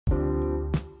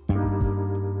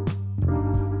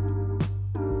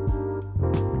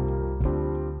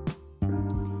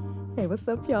what's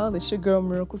up, y'all? It's your girl,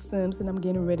 Miracle Sims, and I'm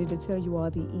getting ready to tell you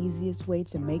all the easiest way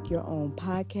to make your own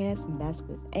podcast, and that's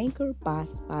with Anchor by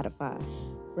Spotify.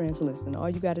 Friends, listen, all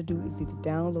you got to do is either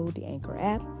download the Anchor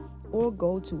app or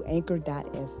go to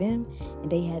anchor.fm, and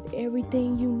they have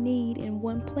everything you need in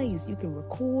one place. You can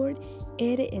record,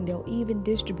 edit, and they'll even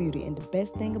distribute it. And the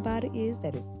best thing about it is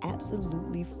that it's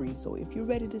absolutely free. So if you're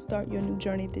ready to start your new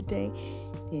journey today,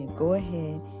 then go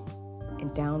ahead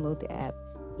and download the app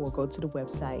or go to the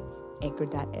website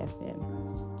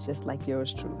anchor.fm, just like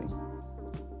yours truly.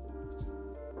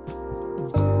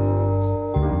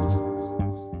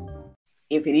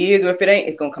 If it is or if it ain't,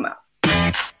 it's gonna come out.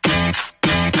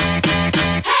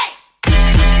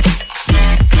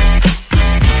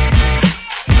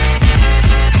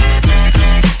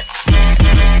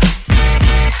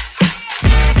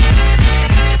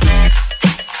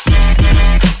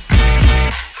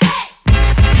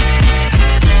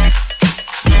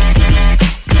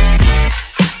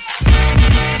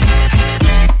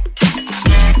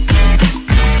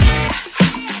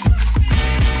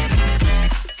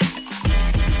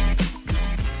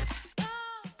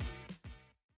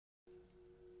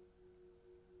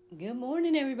 Good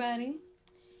morning, everybody.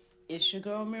 It's your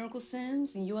girl, Miracle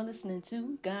Sims, and you are listening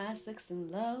to God, Sex,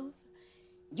 and Love,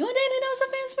 your daily dose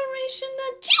of inspiration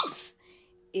and juice.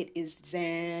 It is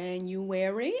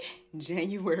January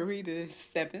the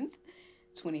 7th,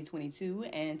 2022,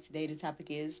 and today the topic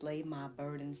is Lay My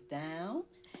Burdens Down.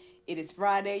 It is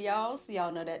Friday, y'all, so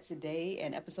y'all know that today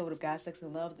an episode of God, Sex,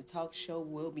 and Love, the talk show,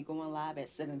 will be going live at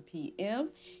 7 p.m.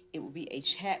 It will be a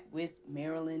chat with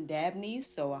Marilyn Dabney,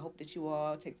 so I hope that you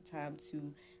all take the time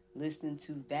to listen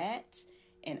to that.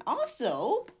 And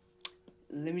also,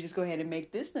 let me just go ahead and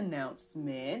make this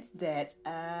announcement that,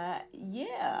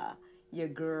 your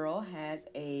girl has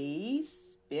a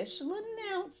special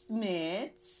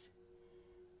announcement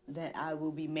that I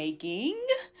will be making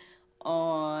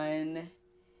on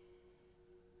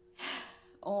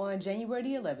January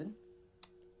the 11th.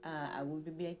 I will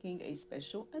be making a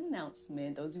special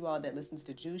announcement. Those of you all that listen to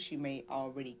The Juice, you may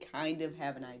already kind of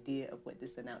have an idea of what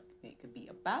this announcement could be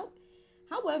about.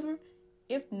 However,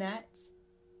 if not,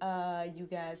 you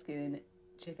guys can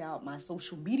check out my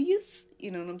social medias.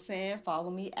 You know what I'm saying?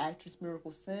 Follow me, Actress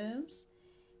Miracle Sims.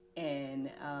 And,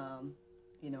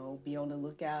 be on the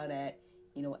lookout at,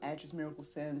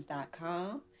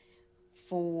 actressmiraclesims.com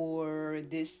for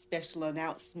this special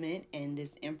announcement and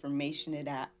this information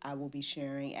that I will be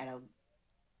sharing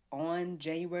on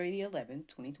January the 11th,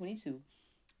 2022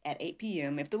 at 8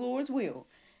 p.m. If the Lord's will,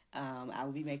 I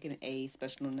will be making a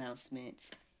special announcement,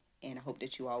 and I hope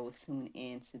that you all will tune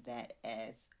in to that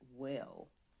as well.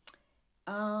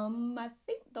 I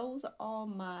think those are all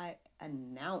my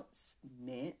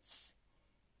announcements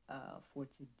for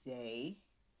today.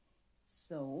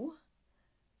 So,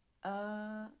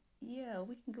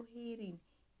 we can go ahead and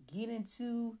get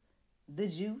into the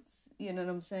juice. You know what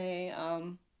I'm saying?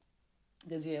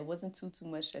 Because, it wasn't too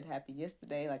much that happened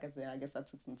yesterday. Like I said, I guess I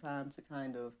took some time to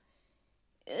kind of,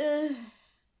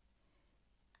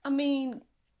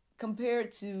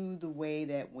 compared to the way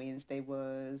that Wednesday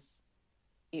was,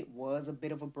 it was a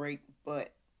bit of a break.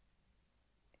 But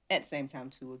at the same time,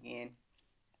 too, again,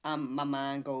 my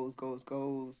mind goes.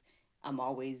 I'm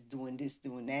always doing this,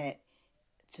 doing that,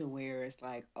 to where it's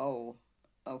like, oh,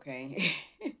 okay,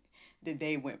 the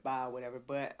day went by or whatever.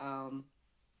 But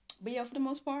yeah, for the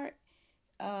most part,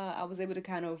 I was able to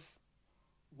kind of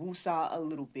woosah a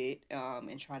little bit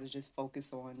and try to just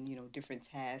focus on, different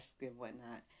tasks and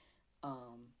whatnot.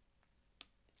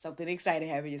 Something exciting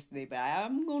happened yesterday, but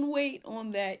I'm going to wait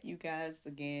on that, you guys.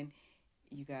 Again,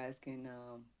 you guys can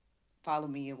follow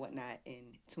me and whatnot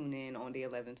and tune in on the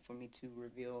 11th for me to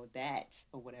reveal that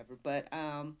or whatever. But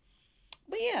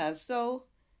yeah, so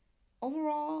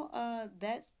overall,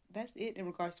 that's it in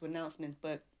regards to announcements.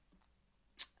 But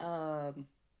so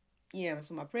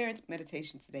my prayer and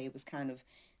meditation today was kind of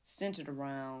centered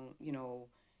around,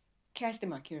 casting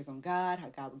my cares on God, how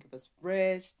God will give us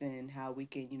rest, and how we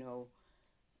can,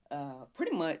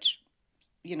 pretty much,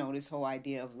 this whole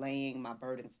idea of laying my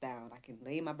burdens down. I can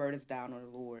lay my burdens down on the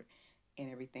Lord and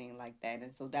everything like that.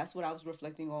 And so that's what I was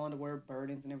reflecting on. The word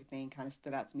burdens and everything kind of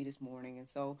stood out to me this morning. And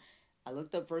so I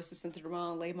looked up verses centered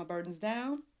around lay my burdens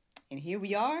down. And here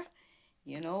we are,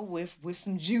 with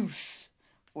some juice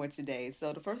for today.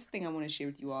 So the first thing I want to share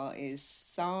with you all is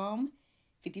Psalm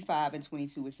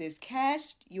 55:22. It says,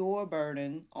 cast your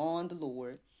burden on the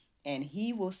Lord, and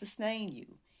he will sustain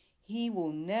you. He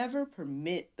will never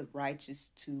permit the righteous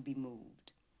to be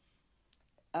moved.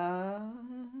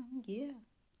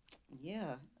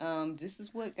 This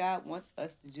is what God wants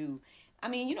us to do. I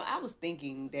was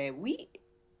thinking that we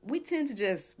we tend to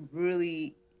just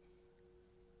really,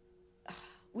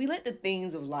 we let the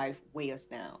things of life weigh us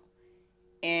down.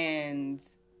 And,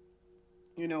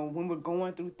 when we're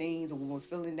going through things or when we're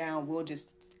feeling down, we'll just,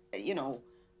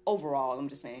 overall, I'm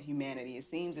just saying humanity, it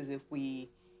seems as if you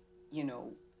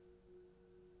know,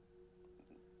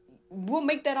 we'll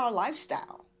make that our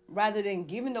lifestyle rather than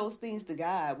giving those things to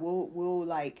God.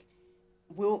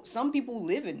 Some people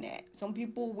live in that. Some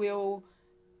people will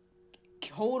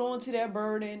hold on to their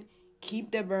burden,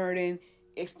 keep their burden,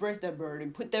 express their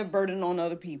burden, put their burden on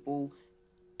other people,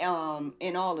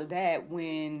 and all of that,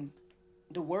 when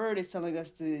the word is telling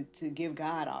us to give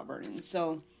God our burdens.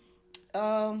 So,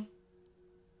 um,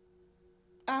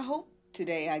 I hope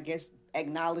today, I guess,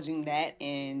 acknowledging that,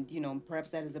 and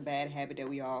perhaps that is a bad habit that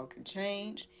we all can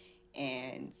change.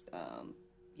 And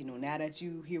now that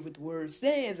you hear what the word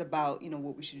says about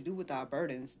what we should do with our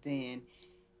burdens, then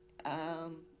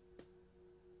um,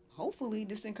 hopefully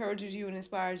this encourages you and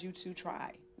inspires you to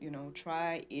try.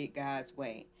 Try it God's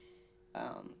way.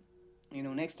 Um,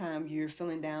 next time you're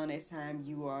feeling down, next time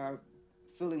you are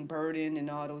feeling burdened and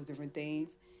all those different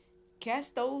things,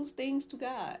 cast those things to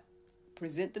God.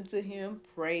 Present them to Him.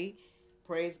 Pray.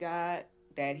 Praise God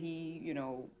that He,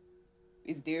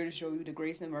 is there to show you the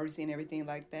grace and mercy and everything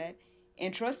like that.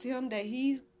 And trust Him that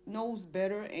He knows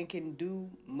better and can do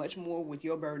much more with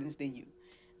your burdens than you.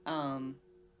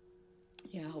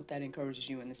 Yeah, I hope that encourages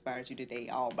you and inspires you today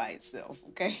all by itself,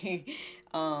 okay?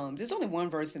 There's only one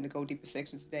verse in the Go Deeper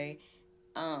section today.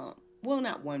 Well,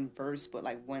 not one verse, but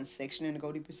like one section in the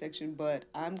Go Deeper section. But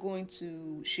I'm going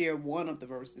to share one of the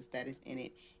verses that is in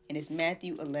it. And it's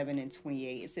Matthew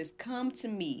 11:28. It says, "Come to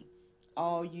me,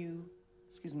 all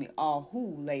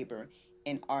who labor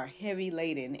and are heavy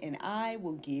laden, and I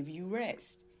will give you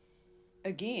rest."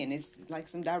 Again, it's like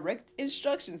some direct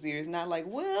instructions here. It's not like,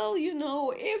 well,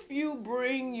 if you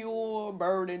bring your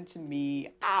burden to me,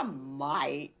 I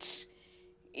might,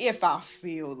 if I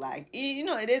feel like,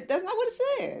 that's not what it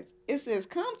says. It says,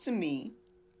 "Come to me,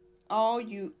 all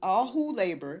who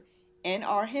labor and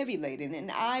are heavy laden, and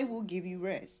I will give you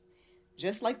rest."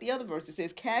 Just like the other verse, it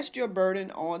says, "Cast your burden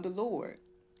on the Lord,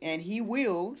 and He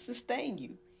will sustain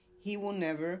you. He will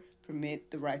never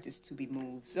permit the righteous to be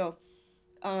moved." So,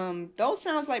 those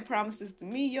sounds like promises to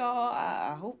me, y'all.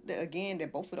 I hope that again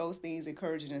that both of those things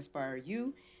encourage and inspire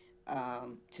you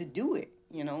to do it.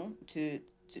 To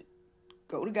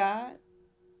go to God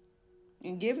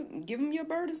and give him your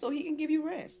burden so He can give you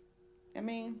rest. I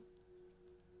mean,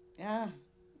 yeah.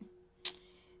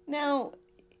 Now,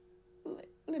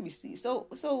 let me see.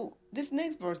 So this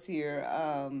next verse here,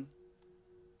 I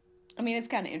mean, it's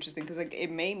kind of interesting because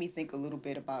it made me think a little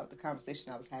bit about the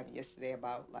conversation I was having yesterday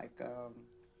about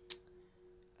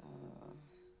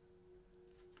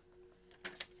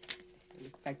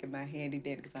look back at my handy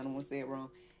dandy because I don't want to say it wrong.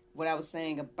 What I was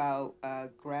saying about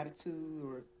gratitude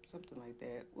or something like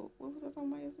that. What was I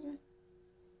talking about yesterday?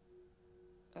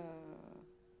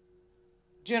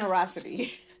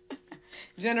 Generosity.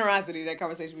 Generosity. That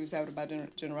conversation we was having about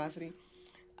generosity.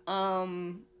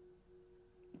 Um,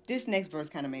 this next verse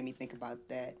kind of made me think about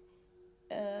that.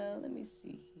 Let me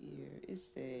see here. It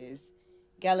says,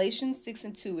 Galatians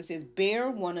 6:2. It says, "Bear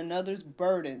one another's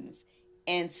burdens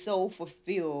and so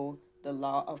fulfill the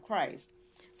law of Christ."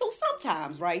 So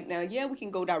sometimes, right now, yeah, we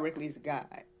can go directly to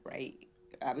God, right?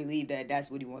 I believe that that's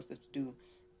what He wants us to do.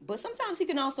 But sometimes He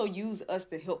can also use us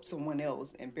to help someone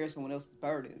else and bear someone else's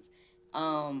burdens.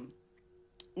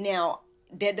 Now,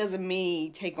 that doesn't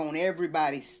mean take on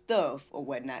everybody's stuff or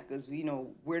whatnot, because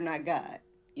we're not God,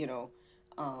 you know.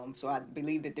 So I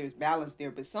believe that there's balance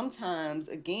there. But sometimes,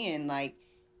 again, like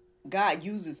God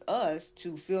uses us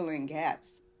to fill in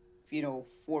gaps,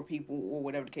 for people or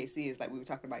whatever the case is, like we were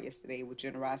talking about yesterday with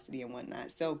generosity and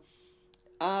whatnot. So,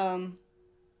 um,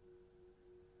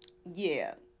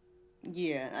 yeah,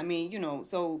 yeah. I mean,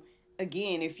 so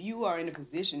again, if you are in a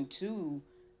position to,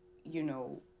 you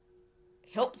know,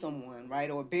 help someone,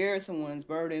 right, or bear someone's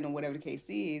burden or whatever the case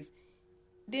is,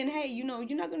 then hey, you're not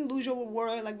going to lose your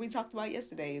reward like we talked about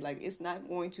yesterday. Like it's not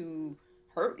going to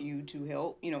hurt you to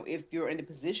help, if you're in a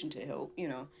position to help.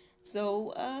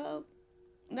 So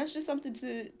that's just something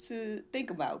to think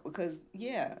about because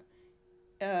yeah,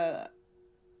 uh,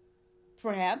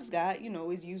 perhaps God,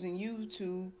 is using you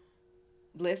to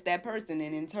bless that person,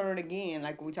 and in turn, again,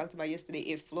 like we talked about yesterday,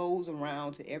 it flows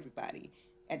around to everybody.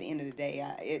 At the end of the day,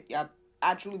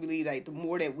 I truly believe like the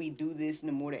more that we do this, and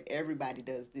the more that everybody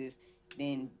does this,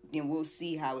 then we'll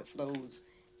see how it flows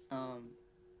um,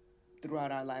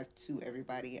 throughout our life to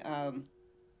everybody.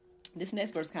 This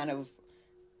next verse kind of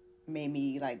made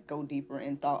me like go deeper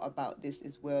and thought about this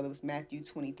as well. It was Matthew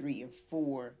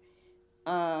 23:4.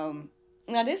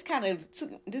 Now this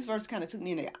verse kind of took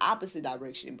me in the opposite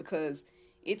direction, because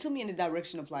it took me in the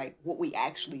direction of like what we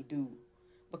actually do.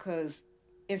 Because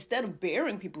instead of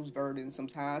bearing people's burdens,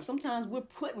 sometimes we're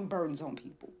putting burdens on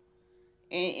people,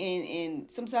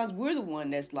 and sometimes we're the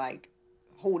one that's like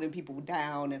holding people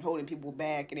down and holding people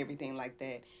back and everything like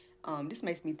that. This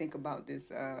makes me think about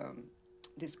this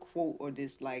quote, or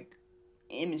this like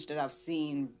image that I've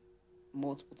seen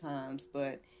multiple times,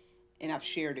 and I've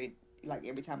shared it like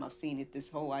every time I've seen it. This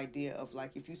whole idea of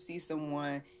like, if you see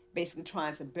someone basically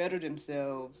trying to better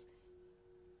themselves,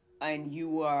 and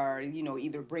you are,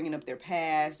 either bringing up their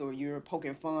past, or you're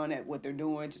poking fun at what they're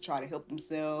doing to try to help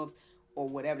themselves, or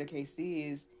whatever the case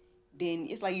is, then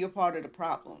it's like you're part of the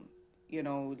problem.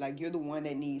 Like you're the one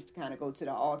that needs to kind of go to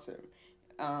the altar,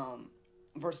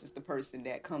 versus the person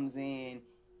that comes in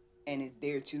and is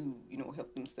there to,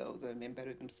 help themselves and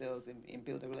better themselves, and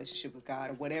build a relationship with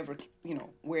God, or whatever,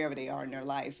 wherever they are in their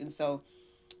life. And so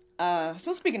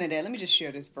speaking of that, let me just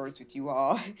share this verse with you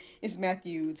all. It's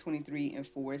Matthew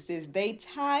 23:4. It says, "They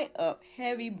tie up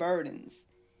heavy burdens,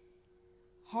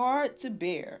 hard to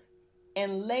bear,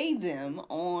 and lay them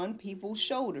on people's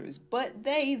shoulders, but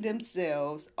they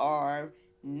themselves are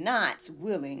not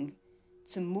willing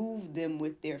to move them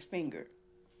with their finger."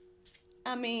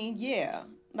 I mean, yeah.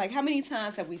 Like, how many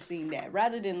times have we seen that?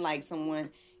 Rather than like someone,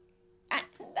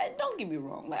 don't get me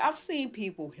wrong. Like, I've seen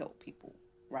people help people,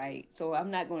 right? So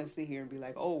I'm not going to sit here and be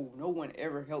like, oh, no one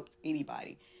ever helped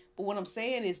anybody. But what I'm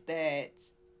saying is that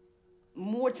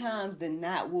more times than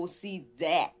not, we'll see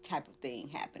that type of thing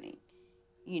happening.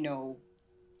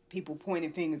 People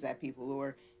pointing fingers at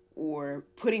people, or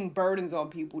putting burdens on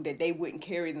people that they wouldn't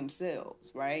carry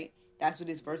themselves, right? That's what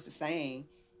this verse is saying.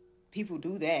 People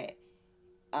do that,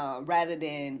 rather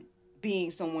than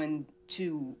being someone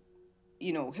to,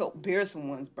 help bear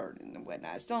someone's burden and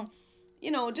whatnot. So,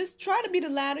 just try to be the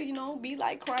latter, be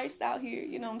like Christ out here,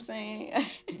 you know what I'm saying?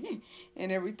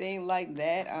 And everything like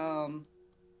that.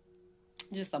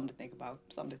 Just something to think about.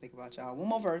 Y'all. One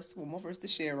more verse to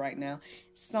share right now.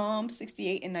 Psalm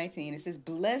 68:19. It says,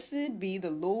 "Blessed be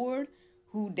the Lord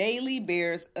who daily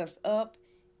bears us up.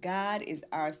 God is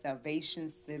our salvation,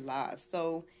 Selah."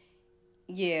 So,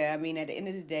 yeah, I mean, at the end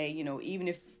of the day, even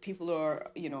if people are,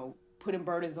 putting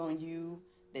burdens on you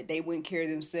that they wouldn't carry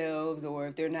themselves, or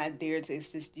if they're not there to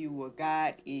assist you, well,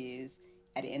 God is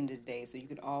at the end of the day. So you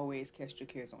can always cast your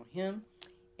cares on Him.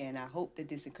 And I hope that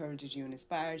this encourages you and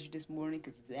inspires you this morning,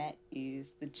 because that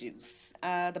is the juice.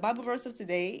 The Bible verse of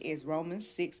today is Romans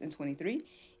 6:23.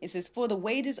 It says, "For the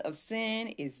wages of sin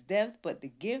is death, but the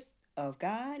gift of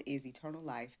God is eternal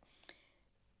life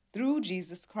through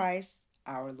Jesus Christ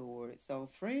our Lord." So,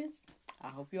 friends, I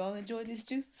hope you all enjoyed this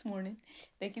juice this morning.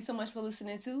 Thank you so much for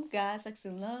listening to God, Sex,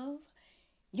 and Love,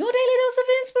 your daily dose of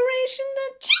inspiration,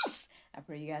 the juice. I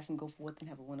pray you guys can go forth and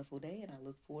have a wonderful day, and I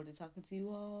look forward to talking to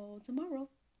you all tomorrow,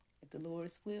 if the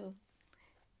Lord's will.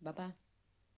 Bye-bye.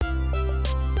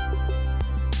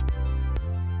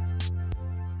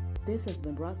 This has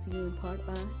been brought to you in part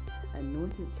by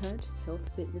Anointed Touch Health,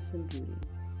 Fitness, and Beauty.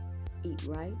 Eat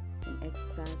right and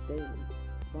exercise daily.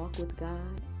 Walk with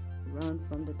God, run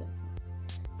from the devil.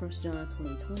 1 John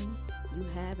 20:20, you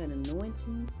have an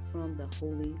anointing from the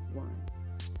Holy One.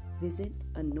 Visit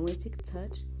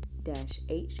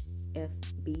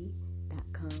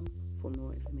anointedtouch-hfb.com for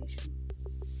more information.